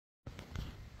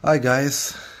Hi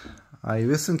guys, I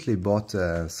recently bought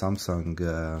a Samsung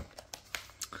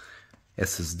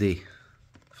SSD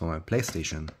for my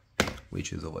PlayStation,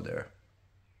 which is over there.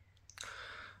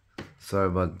 Sorry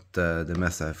about the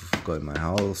mess I've got in my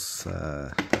house.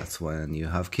 That's when you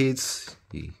have kids,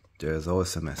 there's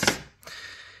always a mess.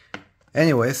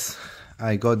 Anyways,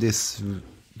 I got this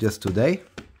just today.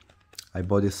 I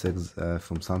bought this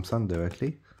from Samsung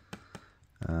directly.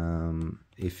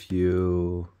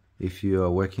 If you are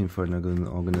working for an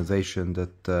organization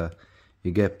that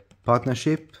you get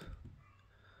partnership,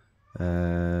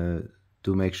 do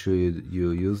make sure you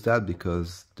use that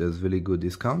because there's really good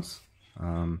discounts.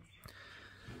 I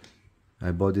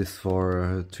bought this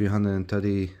for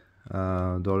 $330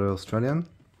 Australian,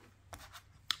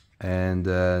 and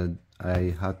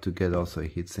I had to get also a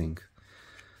heatsink.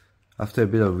 After a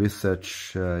bit of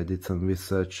research, I did some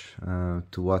research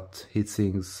to what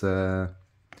heatsinks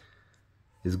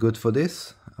is good for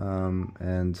this,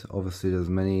 and obviously there's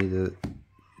many that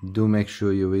do make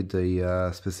sure you read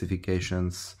the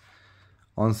specifications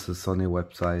on the Sony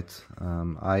website.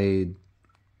 I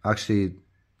actually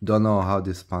don't know how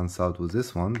this pans out with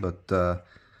this one, but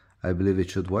I believe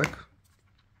it should work.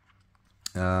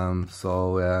 Let's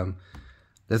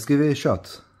give it a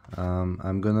shot.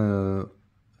 I'm gonna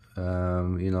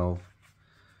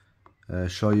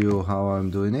show you how I'm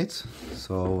doing it,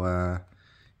 so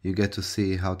you get to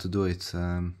see how to do it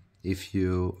if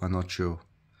you are not sure.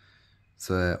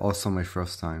 It's also my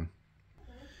first time.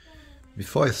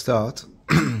 Before I start,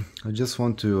 I just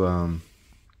want to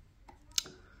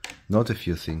note a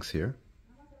few things here.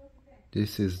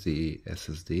 This is the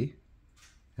SSD,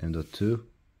 M.2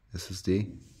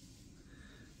 SSD,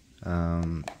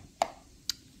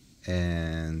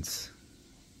 and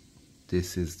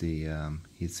this is the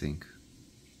heatsink.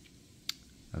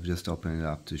 I've just opened it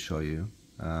up to show you.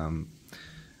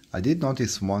 I did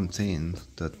notice one thing,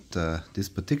 that this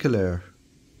particular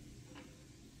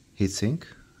heatsink,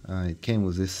 it came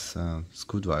with this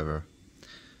screwdriver.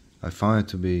 I found it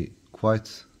to be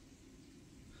quite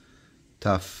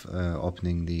tough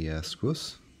opening the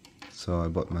screws, so I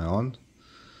bought my own.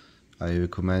 I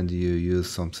recommend you use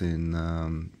something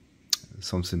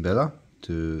better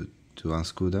to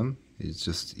unscrew them. It's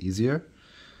just easier.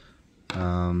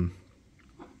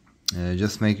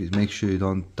 Just make sure you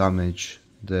don't damage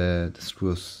the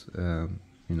screws,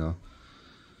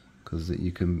 because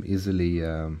you can easily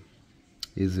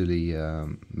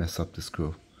mess up the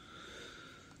screw.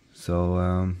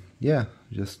 So yeah,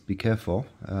 just be careful.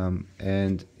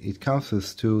 And it comes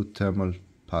with two thermal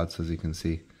pads, as you can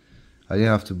see. I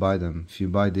didn't have to buy them. If you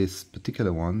buy this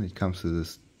particular one, it comes with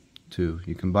this too.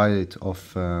 You can buy it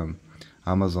off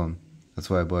Amazon. That's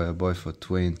why I bought it for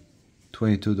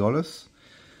 $22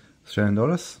 Australian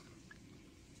dollars.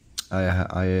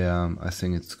 I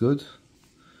think it's good.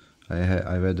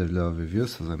 I read a lot of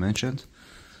reviews, as I mentioned,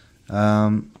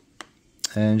 and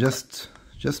just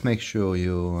make sure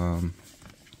you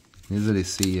easily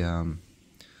see the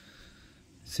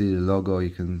logo. You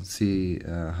can see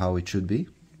how it should be.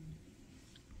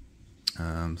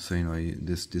 So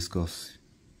this goes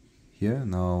here.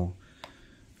 Now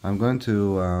I'm going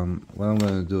to what I'm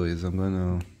going to do is I'm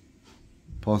going to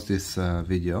pause this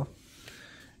video,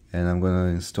 and I'm going to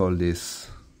install this,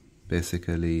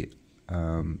 basically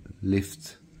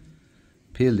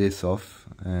peel this off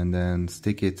and then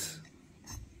stick it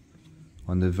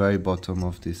on the very bottom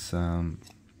of this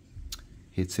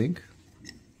heatsink,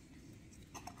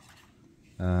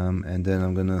 and then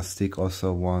I'm going to stick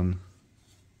also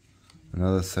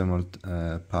another thermal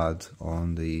pad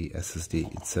on the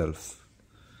SSD itself,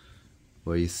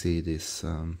 where you see this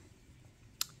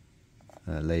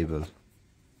label.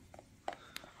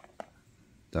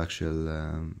 The actual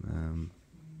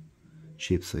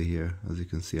chips are here, as you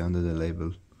can see under the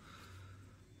label.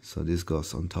 So this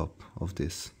goes on top of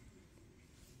this.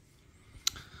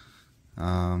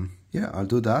 Yeah, I'll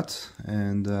do that,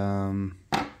 and I'll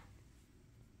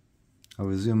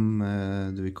resume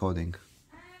the recording.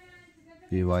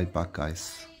 Be right back,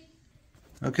 guys.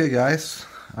 Okay guys,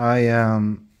 I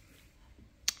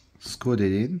screwed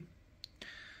it in.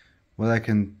 What I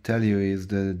can tell you is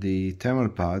that the thermal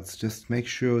pads, just make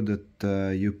sure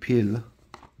that you peel.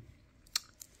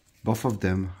 Both of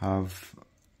them have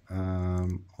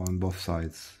on both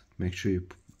sides. Make sure you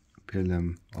peel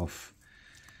them off.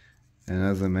 And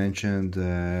as I mentioned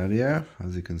earlier,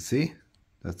 as you can see,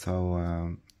 that's how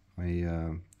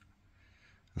I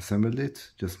assembled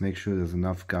it. Just make sure there's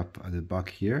enough gap at the back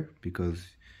here,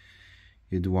 because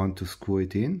you'd want to screw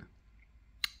it in.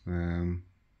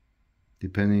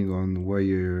 Depending on where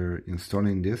you're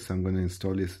installing this, I'm going to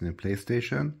install this in a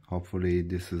PlayStation. Hopefully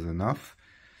this is enough.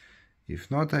 If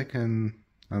not, I can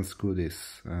unscrew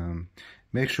this.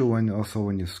 Make sure when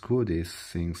you screw these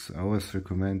things, I always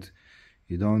recommend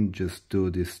you don't just do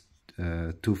this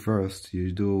two first.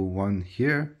 You do one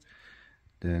here,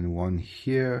 then one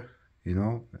here, you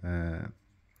know,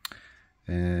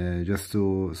 just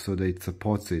so that it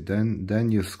supports it.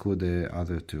 Then you screw the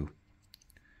other two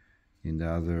in the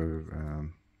other,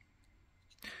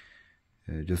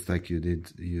 just like you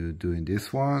do in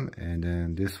this one, and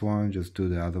then this one, just do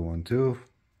the other one too,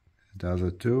 the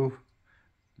other two,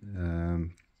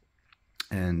 and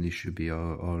it should be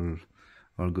all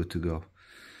good to go.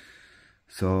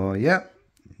 So yeah,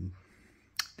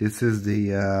 this is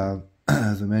the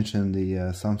as I mentioned, the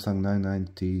Samsung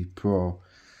 990 Pro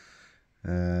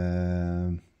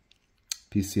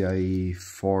PCIe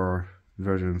 4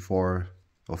 version 4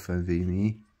 of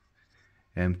NVMe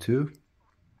M2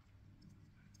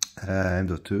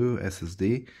 M.2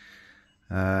 SSD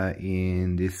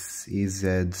in this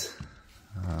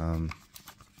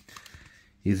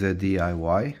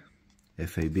EZDIY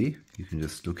FAB. You can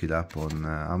just look it up on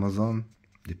Amazon,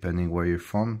 depending where you're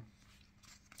from.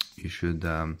 You should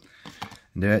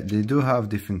they do have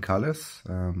different colors.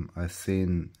 I've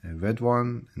seen a red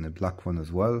one and a black one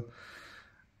as well.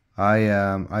 I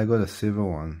got a silver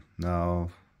one. Now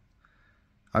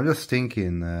I'm just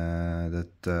thinking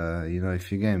that you know,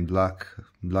 if you're getting black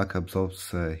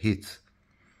absorbs heat.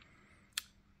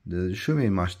 There shouldn't be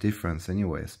much difference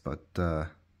anyways, but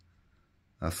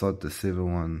I thought the silver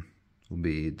one would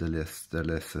be the less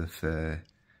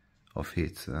of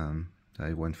heat.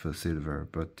 I went for silver,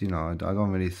 but you know, I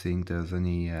don't really think there's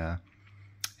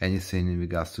anything in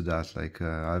regards to that. Like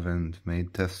I haven't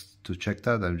made tests to check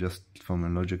that. I'm just, from a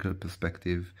logical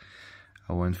perspective,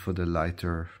 I went for the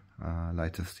lighter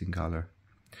skin color.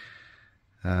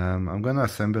 I'm gonna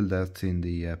assemble that in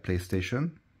the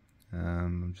PlayStation.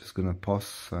 I'm just gonna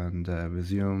pause and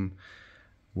resume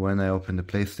when I open the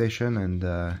PlayStation and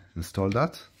install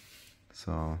that.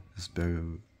 So just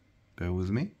bear with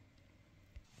me.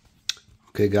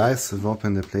 Okay guys, I've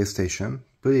opened the PlayStation.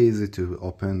 Pretty easy to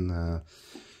open.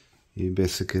 You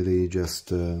basically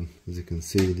just, as you can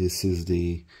see, this is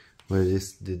where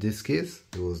the disc is.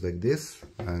 It was like this,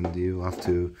 and you have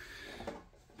to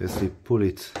basically pull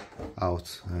it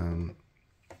out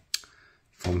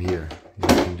from here. You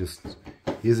can just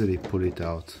easily pull it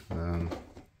out.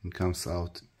 It comes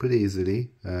out pretty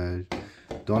easily.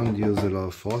 Don't use a lot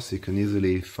of force. You can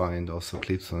easily find also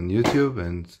clips on YouTube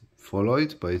and follow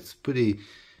it, but it's pretty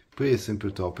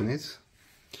simple to open it.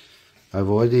 I've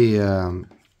already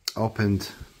opened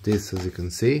this, as you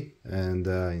can see, and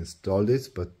installed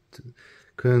it, but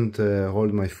couldn't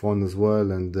hold my phone as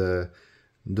well and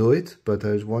do it. But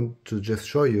I want to just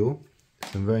show you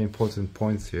some very important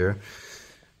points here.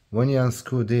 When you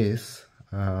unscrew this,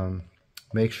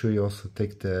 make sure you also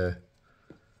take the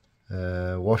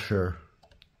washer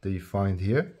that you find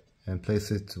here and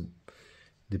place it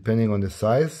depending on the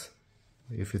size.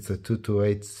 If it's a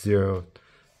 2280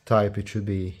 type, it should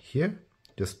be here.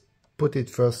 Just put it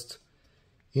first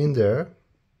in there,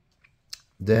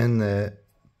 then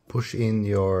push in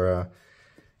your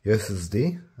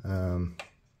SSD, and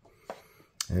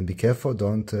be careful,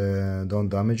 don't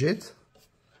damage it.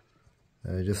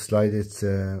 Just slide it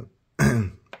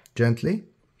gently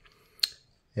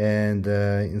and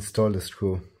install the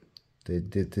screw.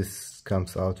 This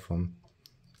comes out from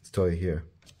story here,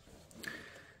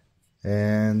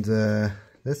 and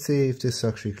let's see if this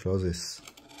actually closes.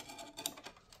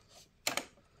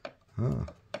 Oh,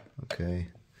 okay,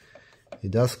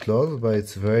 it does close, but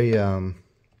it's very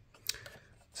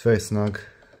snug.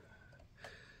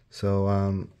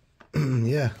 So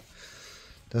yeah,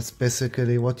 that's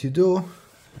basically what you do.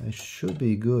 It should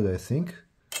be good, I think.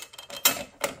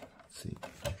 Let's see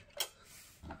if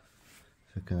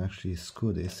I can actually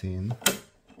screw this in.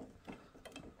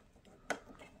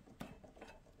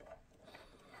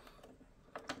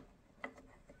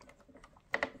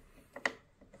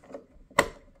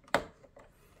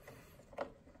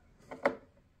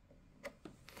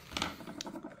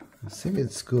 I think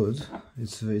it's good.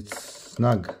 It's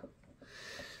snug.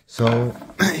 So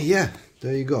yeah,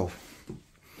 there you go.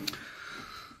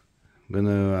 I'm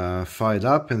gonna fire it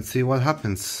up and see what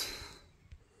happens.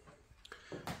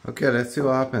 Okay, let's see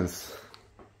what happens.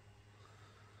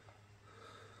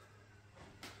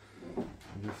 I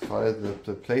just fired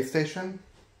the PlayStation.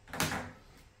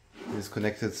 It's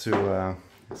connected to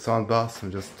soundbar, so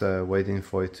I'm just waiting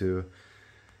for it to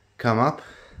come up.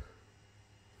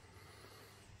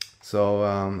 So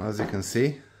as you can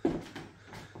see,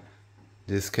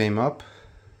 this came up.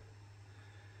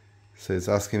 So it's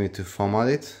asking me to format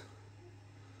it.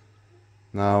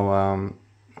 Now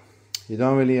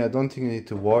I don't think you need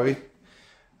to worry.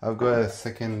 I've got a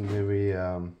secondary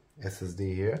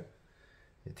SSD here,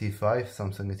 a T5,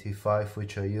 Samsung T5,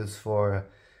 which I use for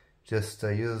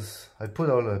I put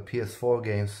all the PS4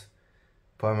 games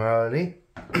primarily.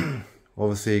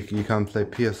 Obviously you can't play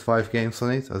PS5 games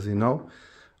on it, as you know,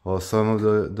 or some of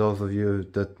those of you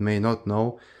that may not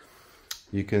know,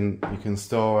 you can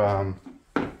store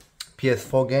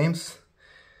PS4 games,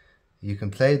 you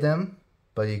can play them,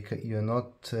 but you're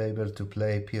not able to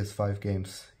play PS5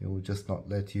 games. It will just not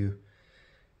let you.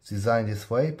 It's designed this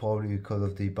way, probably because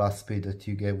of the bus speed that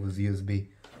you get with USB.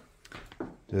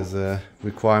 There's a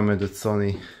requirement that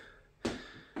Sony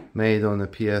made on the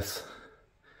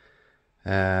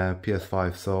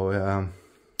PS5. So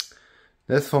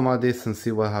let's format this and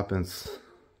see what happens.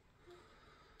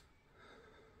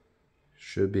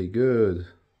 Should be good.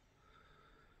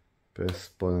 Press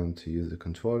button to use the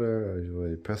controller. I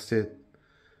already pressed it.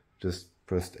 Just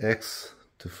pressed X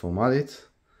to format it.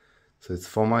 So it's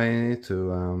formatting it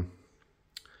to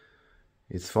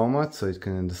its format so it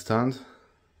can understand.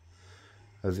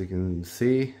 As you can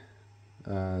see,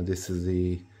 this is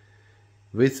the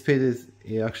read speed.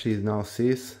 It actually now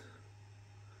sees.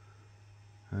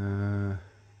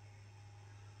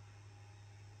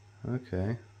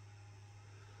 Okay,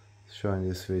 it's showing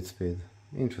this read speed.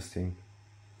 Interesting.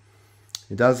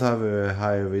 It does have a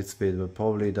higher read speed, but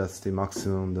probably that's the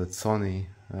maximum that Sony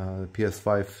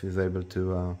PS5 is able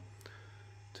to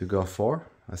go for.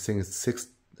 I think it's 6,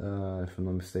 if I'm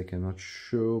not mistaken, I'm not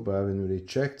sure, but I haven't really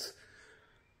checked.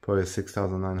 Probably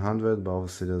 6900, but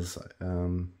obviously there's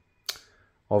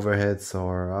overheads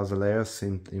or other layers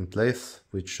in place,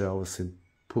 which obviously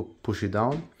push it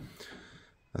down.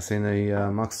 I think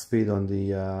the max speed on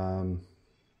the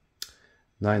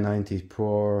 990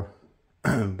 Pro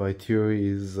by theory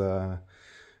is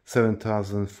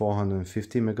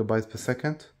 7450 megabytes per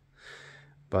second,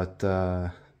 but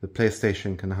the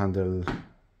PlayStation can handle,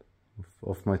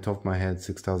 off my top of my head,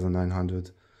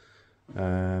 6900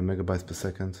 megabytes per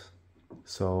second.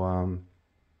 So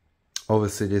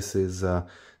obviously this is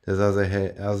there's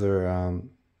other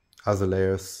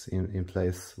layers in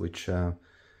place which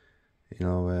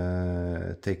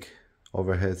take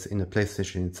overheads in the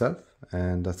PlayStation itself,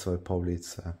 and that's why probably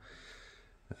it's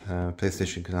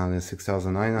PlayStation can handle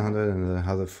 6900, and the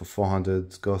other for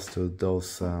 400 goes to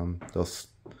those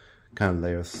kind of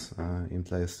layers in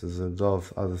place. There's a lot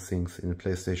of other things in the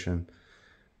PlayStation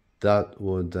that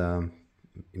would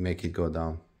make it go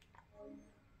down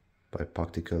by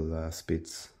practical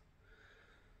speeds.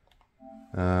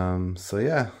 So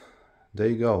yeah, there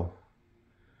you go.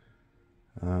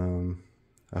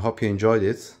 I hope you enjoyed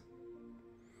it.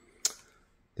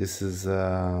 This is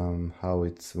how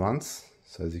it runs.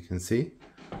 So as you can see,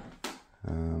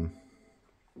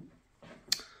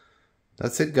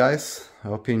 that's it, guys. I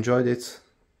hope you enjoyed it.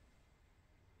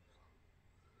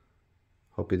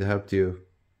 Hope it helped you